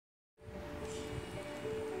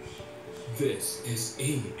This is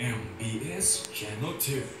AMBS Channel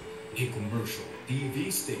 2, a commercial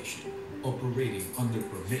TV station operating under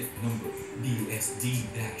permit number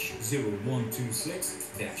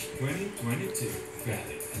BSD-0126-2022,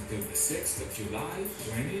 valid until the 6th of July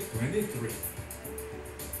 2023.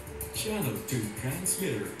 Channel 2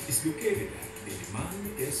 transmitter is located at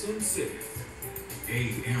Diliman, Quezon City.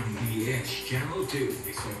 AMBS Channel 2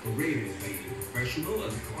 is operated by a professional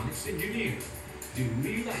electronics engineer,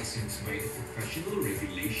 duly licensed by the Professional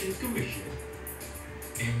Regulation Commission.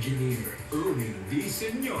 Engineer Erwin D.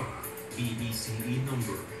 Senora, PDCE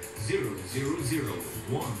number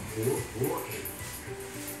 0001448.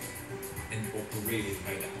 And operated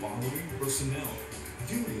by the following personnel,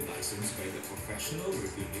 duly licensed by the Professional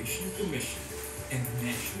Regulation Commission and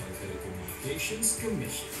National Telecommunications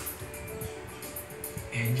Commission.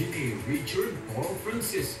 Engineer Richard Paul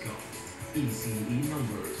Francisco, PCE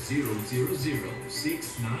number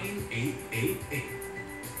 000-69888.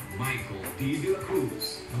 Michael P. De La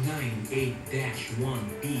Cruz, 98-1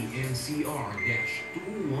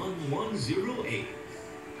 PNCR-21108.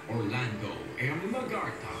 Orlando M.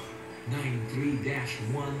 Magarta,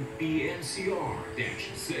 93-1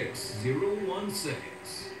 PNCR-6016.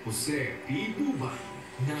 Jose P. Buban,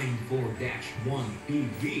 94-1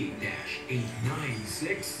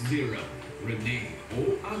 PV-8960. Renee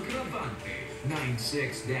O. Agravante,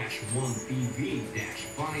 96-1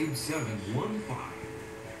 PV-5715.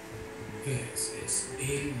 This is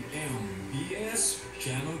AMBS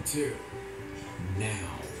Channel 2.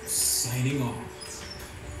 Now, signing off.